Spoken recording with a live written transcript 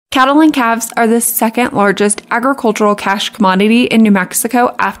Cattle and calves are the second largest agricultural cash commodity in New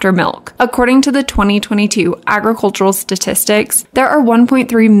Mexico after milk. According to the 2022 agricultural statistics, there are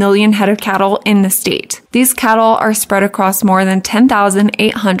 1.3 million head of cattle in the state. These cattle are spread across more than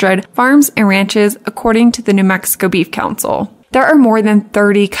 10,800 farms and ranches, according to the New Mexico Beef Council. There are more than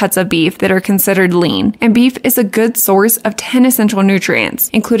 30 cuts of beef that are considered lean, and beef is a good source of 10 essential nutrients,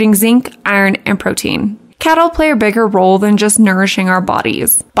 including zinc, iron, and protein. Cattle play a bigger role than just nourishing our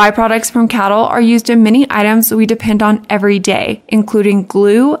bodies. Byproducts from cattle are used in many items we depend on every day, including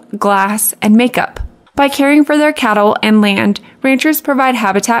glue, glass, and makeup. By caring for their cattle and land, ranchers provide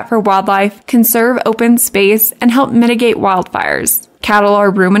habitat for wildlife, conserve open space, and help mitigate wildfires. Cattle are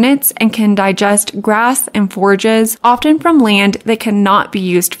ruminants and can digest grass and forages, often from land that cannot be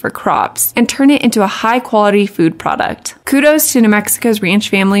used for crops, and turn it into a high-quality food product. Kudos to New Mexico's ranch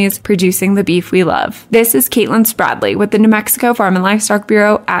families producing the beef we love. This is Katelin Spradley with the New Mexico Farm and Livestock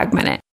Bureau Ag Minute.